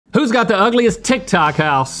Who's got the ugliest TikTok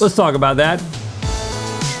house? Let's talk about that.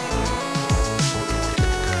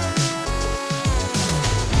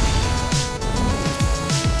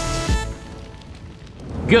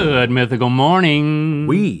 Good mythical morning.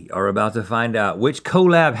 We are about to find out which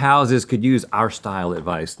collab houses could use our style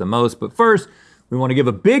advice the most, but first, we want to give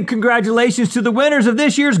a big congratulations to the winners of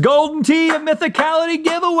this year's Golden Tee of Mythicality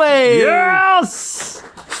giveaway. Yes!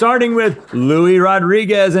 Starting with Louis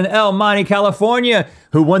Rodriguez in El Monte, California,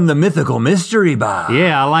 who won the Mythical Mystery Box.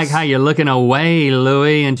 Yeah, I like how you're looking away,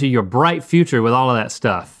 Louis, into your bright future with all of that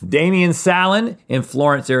stuff. Damian Sallin in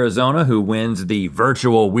Florence, Arizona, who wins the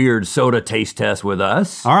virtual weird soda taste test with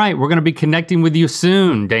us. All right, we're gonna be connecting with you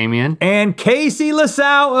soon, Damian. And Casey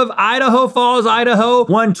LaSalle of Idaho Falls, Idaho,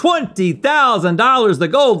 won $20,000, the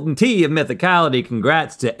Golden Tee of Mythicality.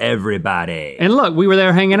 Congrats to everybody. And look, we were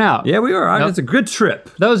there hanging out. Yeah, we were. Yep. It's a good trip.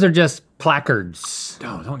 Those are just placards.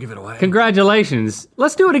 Don't give it away. Congratulations.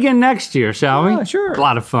 Let's do it again next year, shall we? Yeah, sure. A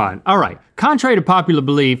lot of fun. All right, contrary to popular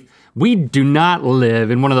belief, we do not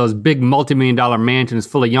live in one of those big multi-million-dollar mansions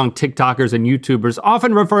full of young TikTokers and YouTubers,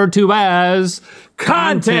 often referred to as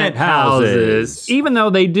content houses. Even though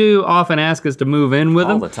they do often ask us to move in with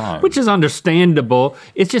them. All the time. Which is understandable,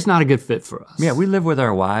 it's just not a good fit for us. Yeah, we live with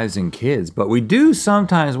our wives and kids, but we do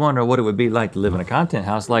sometimes wonder what it would be like to live in a content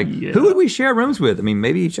house. Like, who would we share rooms with? I mean,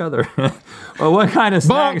 maybe each other. Or what kind of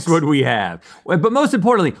snacks would we have? But most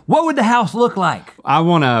importantly, what would the house look like? I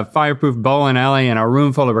want a fireproof bowling alley and a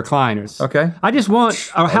room full of recliners. Okay. I just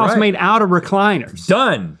want a house made out of recliners.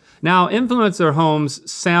 Done. Now, influencer homes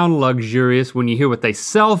sound luxurious when you hear what they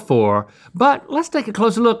sell for, but let's take a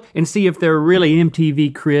closer look and see if they're really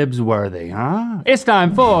MTV Cribs worthy, huh? It's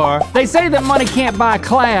time for, they say that money can't buy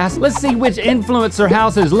class. Let's see which influencer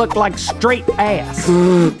houses look like straight ass.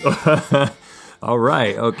 All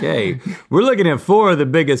right, okay. We're looking at 4 of the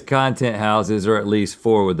biggest content houses, or at least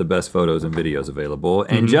 4 with the best photos and videos available,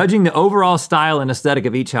 and judging the overall style and aesthetic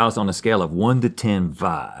of each house on a scale of 1 to 10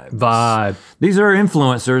 vibes. These are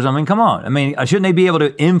influencers, I mean, come on. I mean, shouldn't they be able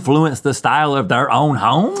to influence the style of their own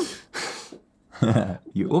home?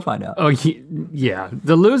 We'll find out. Oh, yeah.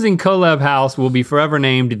 The losing collab house will be forever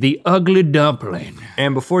named the Ugly Dumpling.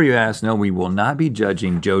 And before you ask, no, we will not be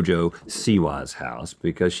judging JoJo Siwa's house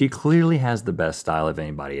because she clearly has the best style of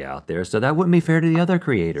anybody out there, so that wouldn't be fair to the other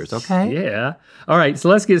creators, okay? Yeah. All right, so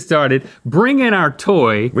let's get started. Bring in our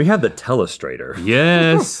toy. We have the telestrator.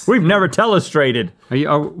 Yes. We've never telestrated.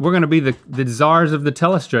 We're gonna be the czars of the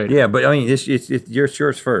telestrator. Yeah, but I mean, it's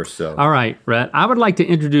yours first, so. All right, Rhett, I would like to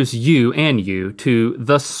introduce you to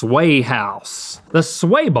the Sway House. The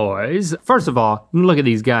Sway Boys, first of all, look at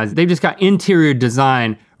these guys. They've just got interior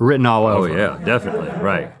design written all over. Oh yeah, definitely,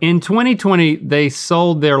 right. In 2020, they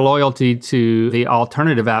sold their loyalty to the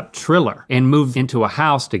alternative app Triller and moved into a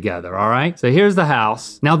house together, all right? So here's the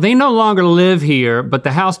house. Now they no longer live here, but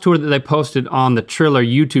the house tour that they posted on the Triller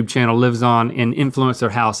YouTube channel lives on in influencer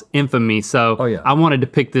house infamy, so I wanted to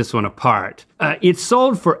pick this one apart. It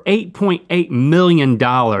sold for $8.8 million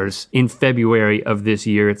in February of this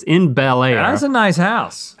year. It's in Bel Air. That's a nice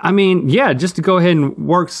house. I mean, yeah, just to go ahead and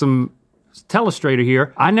work some telestrator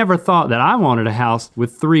here, I never thought that I wanted a house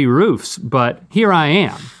with 3 roofs, but here I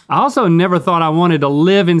am. I also never thought I wanted to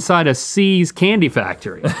live inside a C's candy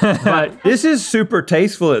factory. But this is super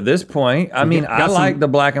tasteful at this point. I mean, I like the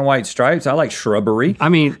black and white stripes. I like shrubbery. I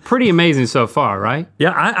mean, pretty amazing so far, right?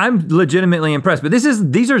 Yeah, I'm legitimately impressed. But these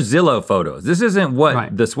are Zillow photos. This isn't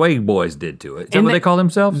what the Sway Boys did to it. Is that what they call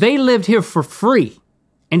themselves? They lived here for free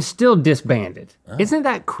and still disbanded. Oh. Isn't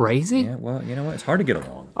that crazy? Yeah, well, you know what? It's hard to get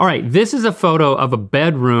along. All right, this is a photo of a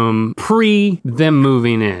bedroom pre them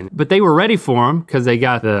moving in, but they were ready for them because they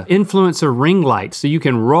got the influencer ring light, so you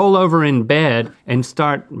can roll over in bed and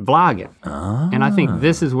start vlogging. Oh. And I think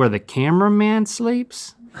this is where the cameraman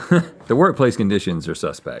sleeps. The workplace conditions are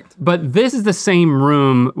suspect. But this is the same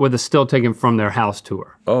room with a still taken from their house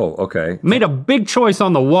tour. Oh, okay. Made a big choice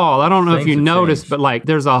on the wall. I don't know if you noticed, but like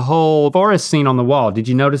there's a whole forest scene on the wall. Did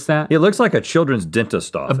you notice that? It looks like a children's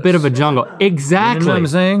dentist office. A bit of a jungle. Exactly. You know what I'm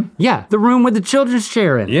saying? Yeah, the room with the children's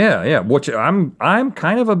chair in it. Yeah, which I'm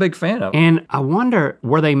kind of a big fan of. And I wonder,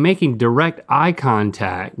 were they making direct eye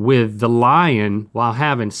contact with the lion while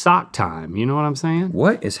having sock time? You know what I'm saying?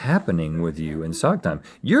 What is happening with you in sock time?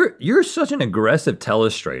 You're such an aggressive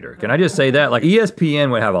telestrator. Can I just say that? Like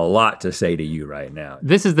ESPN would have a lot to say to you right now.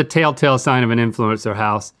 This is the telltale sign of an influencer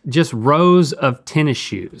house. Just rows of tennis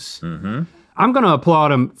shoes. Mm-hmm. I'm gonna applaud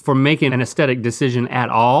them for making an aesthetic decision at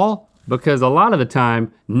all, because a lot of the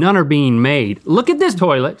time, none are being made. Look at this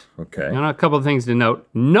toilet. Okay. And a couple of things to note.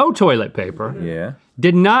 No toilet paper. Yeah.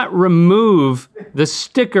 did not remove the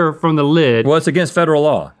sticker from the lid. Well, it's against federal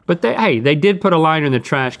law. But they did put a liner in the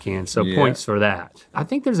trash can, so points for that. I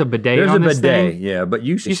think there's a bidet on this thing. There's a bidet, yeah, but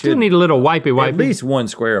you still need a little wipey. At least one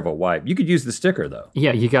square of a wipe. You could use the sticker, though.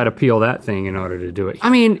 Yeah, you got to peel that thing in order to do it. I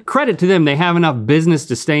mean, credit to them. They have enough business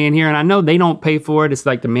to stay in here, and I know they don't pay for it. It's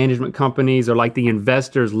like the management companies or like the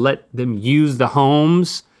investors let them use the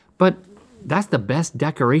homes, but that's the best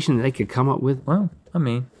decoration that they could come up with. Well, I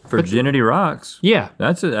mean, Virginity Rocks. Yeah.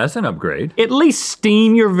 That's an upgrade. At least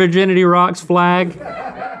steam your Virginity Rocks flag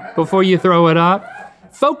before you throw it up.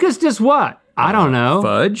 Focused as what? I don't know.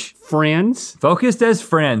 Fudge? Friends. Focused as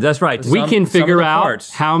friends, that's right. We can figure out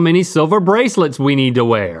how many silver bracelets we need to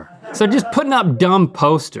wear. So just putting up dumb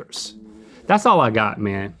posters. That's all I got,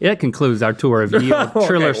 man. It concludes our tour of Yield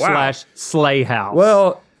Triller / Sleigh House.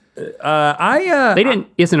 Well,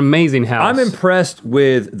 it's an amazing house. I'm impressed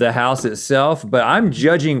with the house itself, but I'm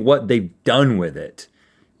judging what they've done with it.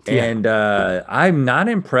 Yeah. And I'm not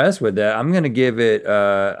impressed with that. I'm gonna give it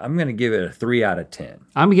a 3 out of 10.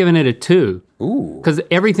 I'm giving it a 2. Ooh. Because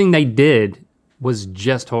everything they did was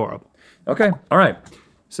just horrible. Okay, all right.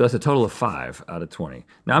 So that's a total of 5 out of 20.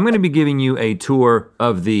 Now I'm gonna be giving you a tour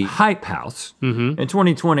of the Hype House. In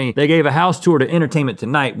 2020, they gave a house tour to Entertainment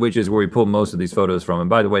Tonight, which is where we pulled most of these photos from. And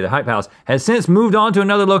by the way, the Hype House has since moved on to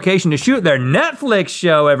another location to shoot their Netflix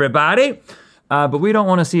show, everybody. But we don't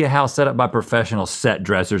wanna see a house set up by professional set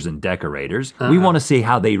dressers and decorators. We wanna see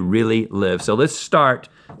how they really live. So let's start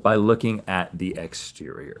by looking at the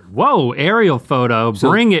exterior. Whoa, aerial photo,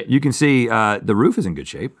 bring it. You can see the roof is in good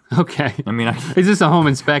shape. Okay. I mean, is this a home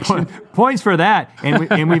inspection? Points for that.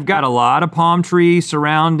 And we've got a lot of palm trees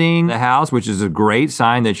surrounding the house, which is a great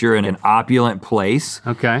sign that you're in an opulent place.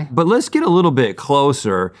 Okay. But let's get a little bit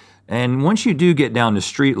closer. And once you do get down to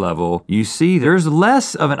street level, you see there's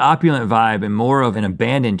less of an opulent vibe and more of an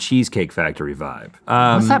abandoned Cheesecake Factory vibe.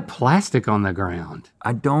 What's that plastic on the ground?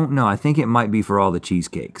 I don't know. I think it might be for all the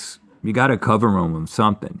cheesecakes. You gotta cover them with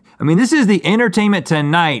something. I mean, this is the Entertainment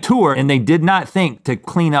Tonight tour, and they did not think to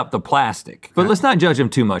clean up the plastic. But let's not judge them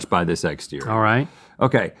too much by this exterior. All right.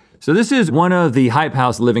 Okay. So this is one of the Hype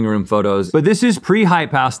House living room photos, but this is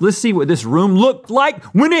pre-Hype House. Let's see what this room looked like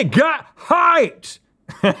when it got hyped.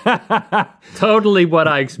 Totally what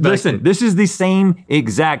I expected. Listen, this is the same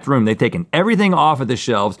exact room. They've taken everything off of the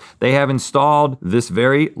shelves. They have installed this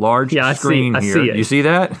very large screen here. I see it. You see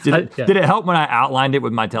that? Did it help when I outlined it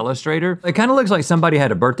with my telestrator? It kind of looks like somebody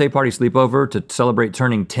had a birthday party sleepover to celebrate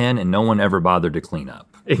turning 10 and no one ever bothered to clean up.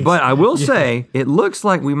 But I will say, it looks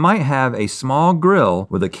like we might have a small grill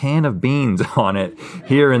with a can of beans on it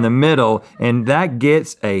here in the middle, and that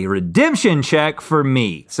gets a redemption check for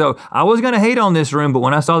me. So I was gonna hate on this room, but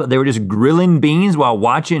when I saw that they were just grilling beans while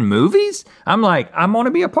watching movies, I'm like, I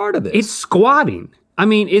wanna be a part of this. It's squatting. I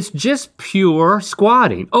mean, it's just pure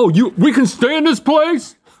squatting. Oh, we can stay in this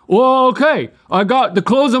place? Well, okay. I got the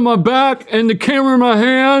clothes on my back and the camera in my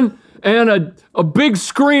hand and a big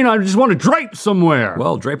screen I just want to drape somewhere.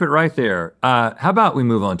 Well, drape it right there. How about we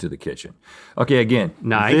move on to the kitchen? Okay, again,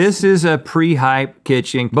 nice. This is a pre-hype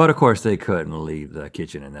kitchen, but of course they couldn't leave the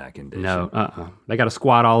kitchen in that condition. No, They got to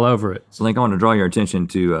squat all over it. So Link, I want to draw your attention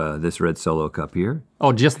to this red Solo cup here.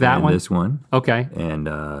 Oh, just that and one? This one. Okay. And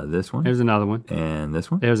this one. There's another one. And this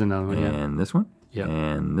one. There's another one, and this one. Yeah.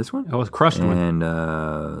 And this one. Oh, it's crushed one.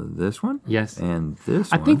 And this one. Yes. And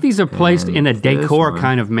this one. I think these are placed in a decor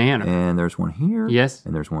kind of manner. And there's one here. Yes.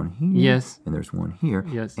 And there's one here. Yes. And there's one here.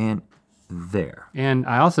 Yes. And there. And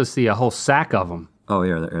I also see a whole sack of them. Oh,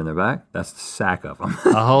 yeah, they're in their back? That's the sack of them.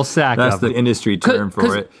 A whole sack of them. That's the industry term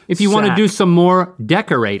for it. If you want to do some more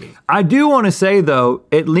decorating. I do want to say, though,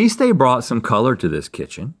 at least they brought some color to this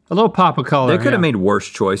kitchen. A little pop of color. They could have made worse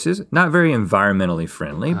choices. Not very environmentally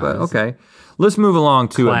friendly, but okay. Let's move along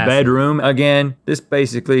to a bedroom. Again, this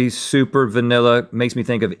basically super vanilla, makes me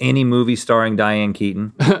think of any movie starring Diane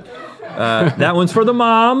Keaton. That one's for the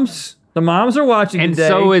moms. The moms are watching today.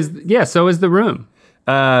 And so is the room.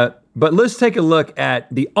 But let's take a look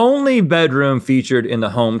at the only bedroom featured in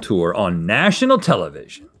the home tour on national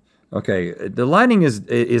television. Okay, the lighting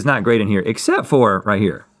is not great in here, except for right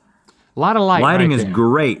here. A lot of light. Lighting right is there.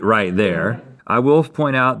 great right there. I will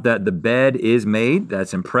point out that the bed is made.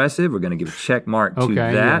 That's impressive. We're gonna give a check mark to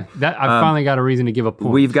that. Yeah. I finally got a reason to give a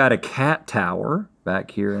point. We've got a cat tower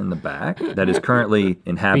back here in the back that is currently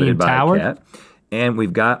inhabited by a cat. And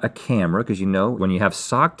we've got a camera, because you know, when you have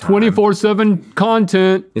sock time. 24/7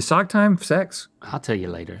 content. Is sock time sex? I'll tell you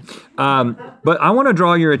later. But I want to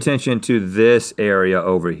draw your attention to this area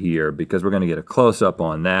over here because we're going to get a close-up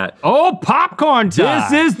on that. Oh, popcorn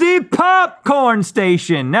time! This is the popcorn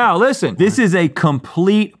station. Now listen, this is a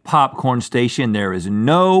complete popcorn station. There is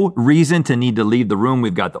no reason to need to leave the room.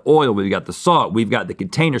 We've got the oil, we've got the salt, we've got the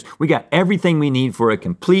containers, we got everything we need for a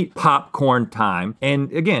complete popcorn time.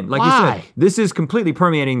 And again, like you said, this is completely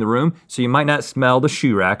permeating the room, so you might not smell the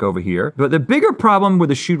shoe rack over here. But the bigger problem with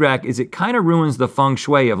the shoe rack is it kind of ruins the feng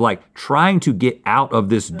shui of like trying to get out of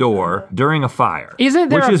this door during a fire. Isn't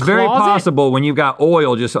there Which is very closet? possible when you've got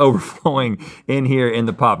oil just overflowing in here in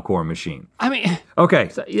the popcorn machine. I mean, okay.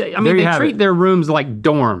 So, they treat their rooms like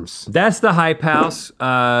dorms. That's the hype house.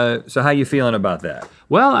 So how you feeling about that?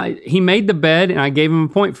 Well, he made the bed and I gave him a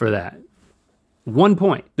point for that. 1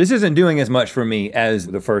 point. This isn't doing as much for me as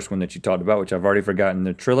the first one that you talked about, which I've already forgotten.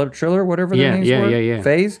 The Triller, whatever the names were. Yeah.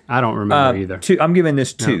 Phase? I don't remember either. I'm giving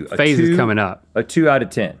this 2. No, Phase is coming up. A 2 out of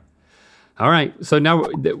 10. All right, so now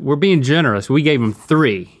we're being generous. We gave him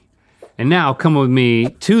 3. And now come with me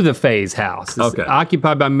to the Phase house. It's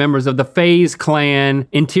occupied by members of the Phase clan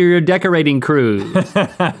interior decorating crews.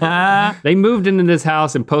 They moved into this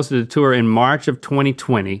house and posted a tour in March of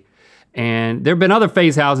 2020. And there have been other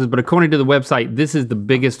Phase houses, but according to the website, this is the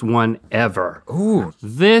biggest one ever. Ooh.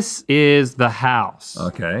 This is the house.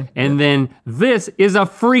 Okay. And then this is a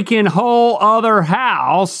freaking whole other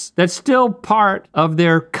house that's still part of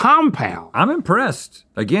their compound. I'm impressed.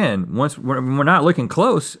 Again, once we're not looking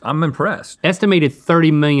close, I'm impressed. Estimated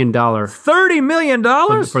 $30 million. $30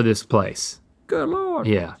 million? For this place. Good Lord.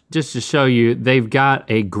 Yeah, just to show you, they've got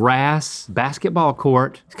a grass basketball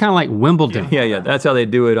court. It's kind of like Wimbledon. Yeah, that's how they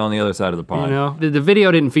do it on the other side of the pond. You know, the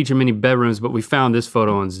video didn't feature many bedrooms, but we found this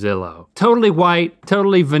photo on Zillow. Totally white,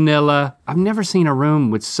 totally vanilla. I've never seen a room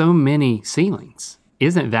with so many ceilings.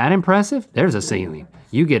 Isn't that impressive? There's a ceiling.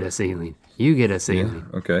 You get a ceiling. You get a ceiling.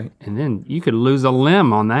 Yeah, okay. And then you could lose a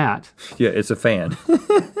limb on that. Yeah, it's a fan.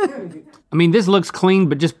 I mean, this looks clean,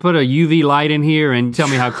 but just put a UV light in here and tell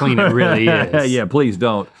me how clean it really is. Yeah, please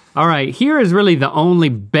don't. All right, here is really the only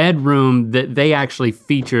bedroom that they actually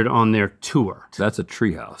featured on their tour. That's a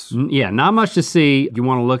treehouse. Yeah, not much to see. You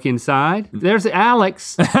wanna look inside? There's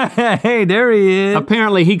Alex. Hey, there he is.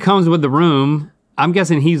 Apparently he comes with the room. I'm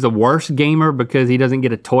guessing he's the worst gamer because he doesn't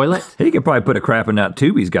get a toilet. He could probably put a crap in that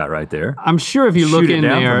tube he's got right there. I'm sure if you look in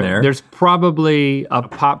there, there's probably a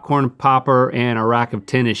popcorn popper and a rack of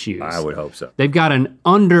tennis shoes. I would hope so. They've got an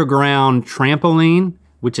underground trampoline,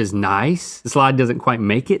 which is nice. The slide doesn't quite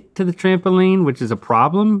make it to the trampoline, which is a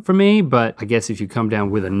problem for me, but I guess if you come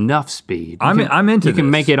down with enough speed, I'm into you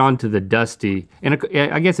can make it onto the dusty, and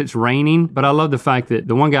I guess it's raining, but I love the fact that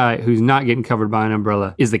the one guy who's not getting covered by an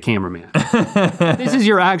umbrella is the cameraman. This is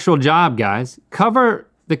your actual job, guys. Cover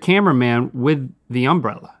the cameraman with the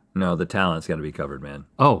umbrella. No, the talent's gotta be covered, man.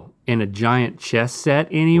 Oh, and a giant chess set,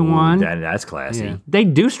 anyone? Ooh, that's classy. Yeah. They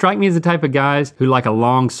do strike me as the type of guys who like a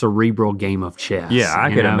long cerebral game of chess. Yeah,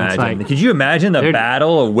 I could imagine. Like, could you imagine the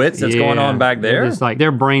battle of wits that's going on back there? It's like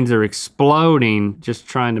their brains are exploding just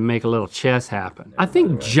trying to make a little chess happen. I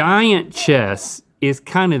think giant chess is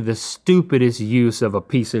kind of the stupidest use of a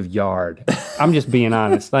piece of yard. I'm just being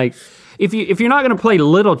honest. Like, if you're not gonna play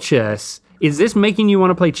little chess, is this making you want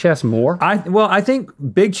to play chess more? I think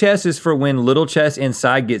big chess is for when little chess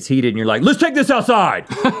inside gets heated and you're like, let's take this outside.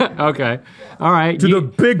 Okay, all right. To the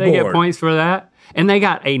big board. They get points for that. And they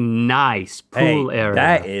got a nice pool area.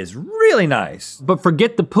 That is really nice. But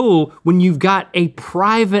forget the pool when you've got a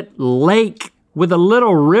private lake with a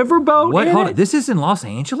little riverboat in Hold it? on, this is in Los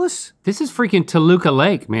Angeles? This is freaking Toluca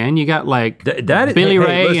Lake, man. You got like Billy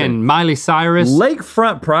Ray and Miley Cyrus.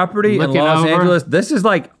 Lakefront property in Los Angeles, this is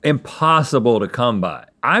like impossible to come by.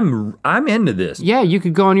 I'm into this. Yeah, you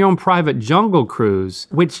could go on your own private jungle cruise,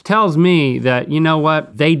 which tells me that, you know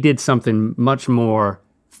what? They did something much more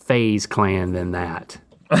Phase Clan than that.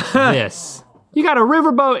 This. You got a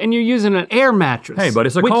riverboat and you're using an air mattress. Hey, but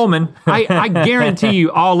it's a Coleman. I guarantee you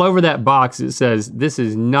all over that box it says this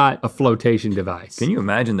is not a flotation device. Can you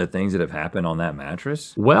imagine the things that have happened on that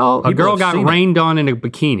mattress? Well, a girl got rained on in a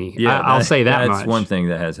bikini. Yeah, I'll say that much. That's one thing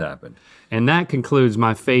that has happened. And that concludes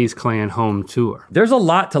my Phase Clan home tour. There's a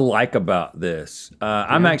lot to like about this.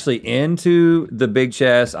 I'm actually into the big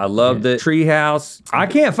chest. I love the treehouse. I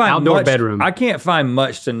can't find outdoor bedroom. I can't find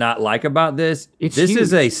much to not like about this. This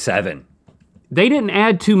is a 7. They didn't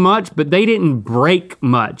add too much, but they didn't break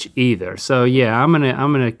much either. So yeah, I'm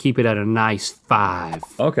gonna keep it at a nice 5.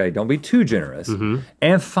 Okay, don't be too generous.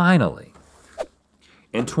 And finally,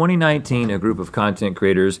 in 2019, a group of content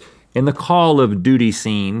creators in the Call of Duty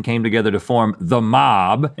scene came together to form The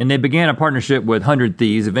Mob, and they began a partnership with 100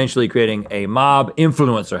 Thieves, eventually creating a mob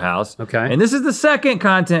influencer house. Okay. And this is the second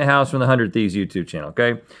content house from the 100 Thieves YouTube channel,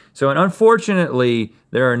 okay? So, and unfortunately,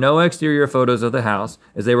 there are no exterior photos of the house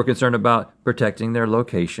as they were concerned about protecting their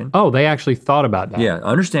location. Oh, they actually thought about that. Yeah,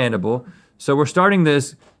 understandable. So we're starting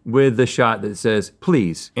this with the shot that says,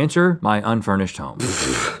 please enter my unfurnished home.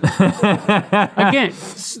 Again,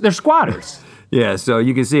 they're squatters. Yeah, so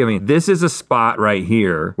you can see, I mean, this is a spot right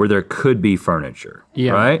here where there could be furniture,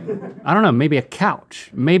 right? I don't know, maybe a couch,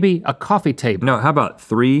 maybe a coffee table. No, how about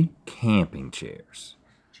 3 camping chairs?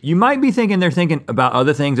 You might be thinking they're thinking about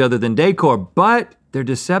other things other than decor, but they're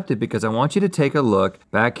deceptive because I want you to take a look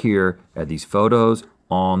back here at these photos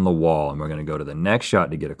on the wall, and we're gonna go to the next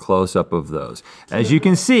shot to get a close-up of those. As you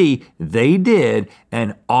can see, they did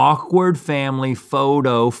an awkward family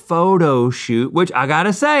photo shoot, which I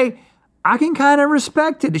gotta say, I can kind of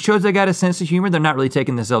respect it. It shows they got a sense of humor. They're not really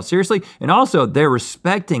taking themselves seriously. And also, they're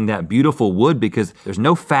respecting that beautiful wood because there's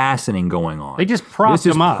no fastening going on. They just propped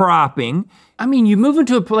them up. This is propping. I mean, you move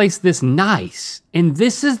into a place this nice, and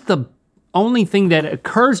this is the only thing that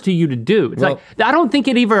occurs to you to do. It's like, I don't think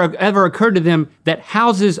it ever occurred to them that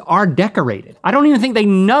houses are decorated. I don't even think they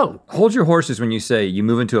know. Hold your horses when you say you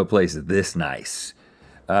move into a place this nice.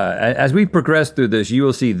 As we progress through this, you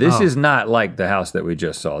will see this is not like the house that we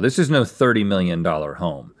just saw. This is no $30 million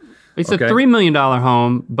home. It's a $3 million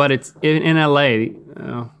home, but it's in LA.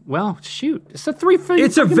 Well, shoot, it's a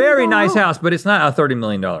It's a very nice house, but it's not a $30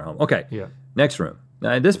 million home. Okay, yeah. Next room.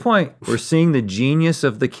 Now at this point, we're seeing the genius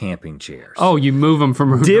of the camping chairs. Oh, you move them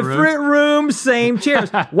from room to room? Different rooms, same chairs.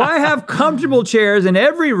 Why have comfortable chairs in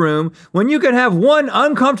every room when you can have one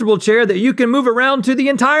uncomfortable chair that you can move around to the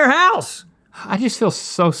entire house? I just feel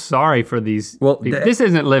so sorry for these people. Well, this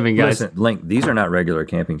isn't living, guys. Listen, Link, these are not regular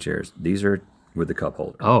camping chairs. These are with the cup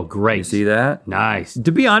holder. Oh, great. You see that? Nice.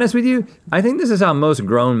 To be honest with you, I think this is how most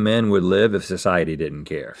grown men would live if society didn't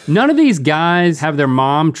care. None of these guys have their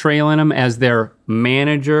mom trailing them as their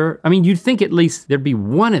manager. I mean, you'd think at least there'd be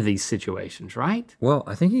one of these situations, right? Well,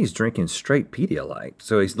 I think he's drinking straight Pedialyte,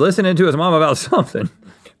 so he's listening to his mom about something.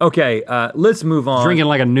 Okay, let's move on. Drinking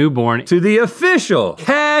like a newborn. To the official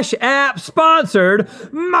Cash App sponsored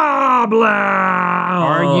Mob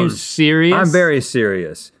Lounge. Are you serious? I'm very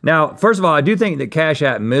serious. Now, first of all, I do think that Cash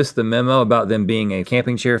App missed the memo about them being a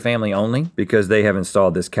camping chair family only because they have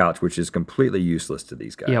installed this couch, which is completely useless to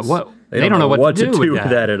these guys. Yeah, what? They don't know what to do with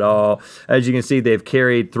that at all. As you can see, they've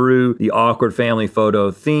carried through the awkward family photo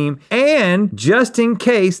theme. And just in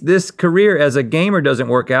case this career as a gamer doesn't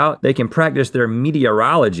work out, they can practice their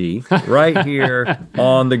meteorology right here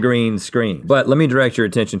on the green screen. But let me direct your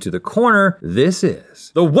attention to the corner. This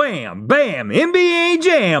is the Wham Bam NBA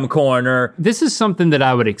Jam corner. This is something that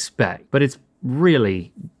I would expect, but it's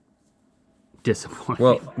really disappointing.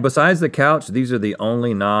 Well, besides the couch, these are the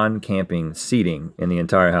only non-camping seating in the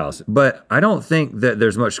entire house. But I don't think that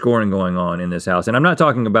there's much scoring going on in this house. And I'm not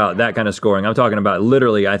talking about that kind of scoring. I'm talking about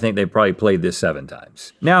literally, I think they probably played this 7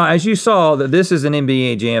 times. Now, as you saw, that this is an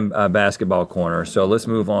NBA Jam basketball corner. So let's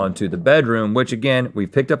move on to the bedroom, which again,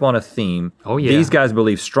 we've picked up on a theme. Oh yeah. These guys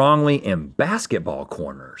believe strongly in basketball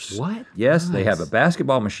corners. What? Yes, Nice. They have a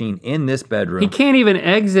basketball machine in this bedroom. He can't even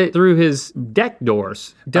exit through his deck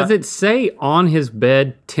doors. Does it say on his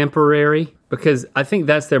bed temporary? Because I think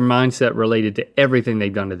that's their mindset related to everything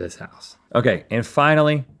they've done to this house. Okay, and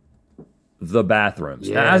finally, the bathrooms.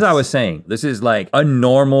 Yes. Now, as I was saying, this is like a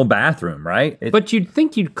normal bathroom, right? But you'd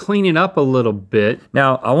think you'd clean it up a little bit.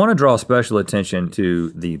 Now, I want to draw special attention to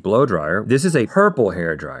the blow dryer. This is a purple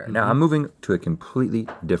hair dryer. Now, I'm moving to a completely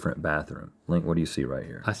different bathroom. Link, what do you see right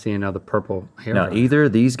here? I see another purple hair Now, dryer. either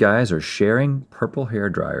these guys are sharing purple hair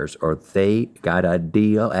dryers or they got a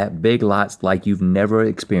deal at Big Lots like you've never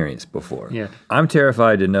experienced before. Yeah. I'm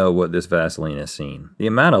terrified to know what this Vaseline has seen. The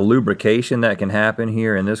amount of lubrication that can happen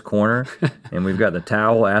here in this corner, and we've got the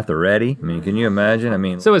towel at the ready. I mean, can you imagine? I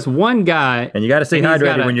mean, So it's one guy. and you got to stay and he's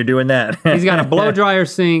hydrated got a- when you're doing that. He's got a blow dryer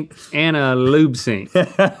sink and a lube sink.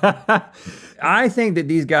 I think that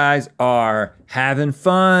these guys are having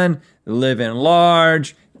fun, living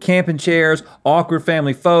large, camping chairs, awkward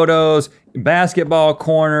family photos, basketball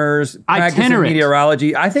corners, practicing Itinerant.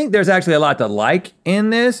 meteorology. I think there's actually a lot to like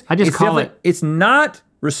in this. I just It's call different. It's not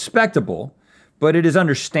respectable, but it is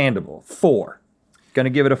understandable. 4. Gonna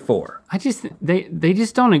give it a 4. They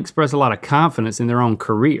just don't express a lot of confidence in their own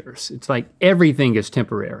careers. It's like everything is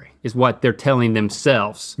temporary, is what they're telling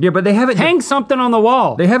themselves. Yeah, but they haven't Hang something on the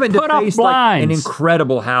wall. they haven't put up defaced like an blinds.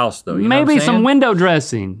 incredible house though. You know what Maybe I'm some saying? window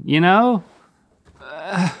dressing, you know?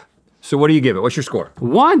 So what do you give it? What's your score?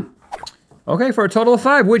 1. Okay, for a total of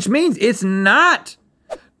 5, which means it's not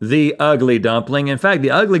the Ugly Dumpling. In fact, the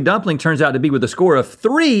Ugly Dumpling turns out to be with a score of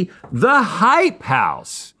 3, the Hype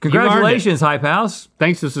House. Congratulations, Hype House.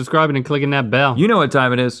 Thanks for subscribing and clicking that bell. You know what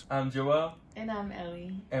time it is. I'm Joel. And I'm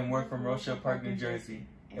Ellie. And we're from Rochelle Park, New Jersey.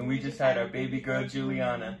 And we just had our baby girl,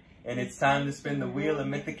 Juliana. And it's time to spin the wheel of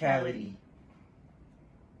mythicality.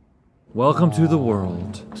 Welcome to the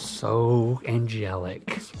world. So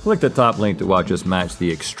angelic. Click the top link to watch us match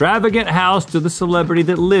the extravagant house to the celebrity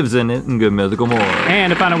that lives in it, and good mythical more.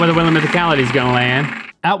 And to find out where the wheel of mythicality is gonna land.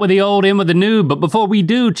 Out with the old, in with the new. But before we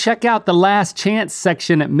do, check out the last chance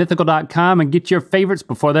section at mythical.com and get your favorites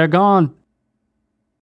before they're gone.